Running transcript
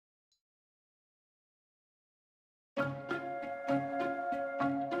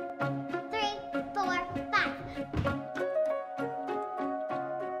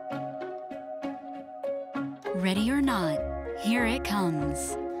Ready or not, here it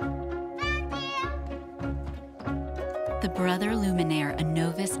comes. The Brother Luminaire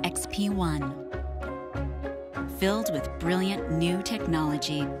Innov-is XP1. Filled with brilliant new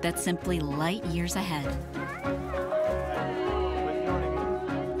technology that's simply light years ahead.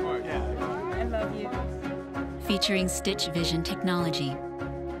 I love you. Featuring Stitch Vision technology,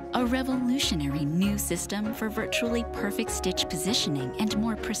 a revolutionary new system for virtually perfect stitch positioning and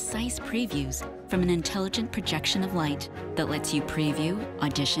more precise previews from an intelligent projection of light that lets you preview,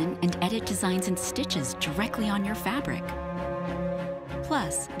 audition, and edit designs and stitches directly on your fabric.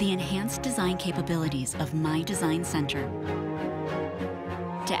 Plus, the enhanced design capabilities of My Design Center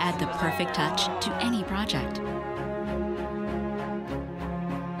to add the perfect touch to any project.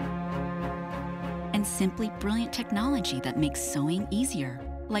 And simply brilliant technology that makes sewing easier,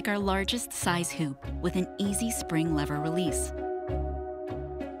 like our largest size hoop with an easy spring lever release.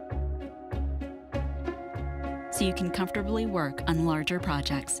 So you can comfortably work on larger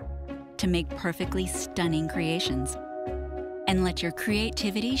projects to make perfectly stunning creations and let your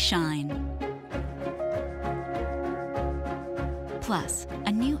creativity shine. Plus,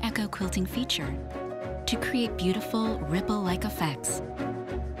 a new echo quilting feature to create beautiful ripple-like effects.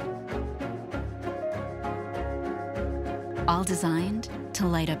 All designed to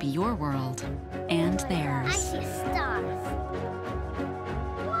light up your world and theirs. I see stars.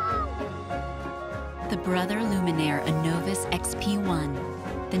 The Brother Luminaire Innov-is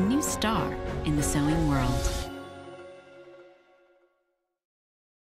XP1, the new star in the sewing world.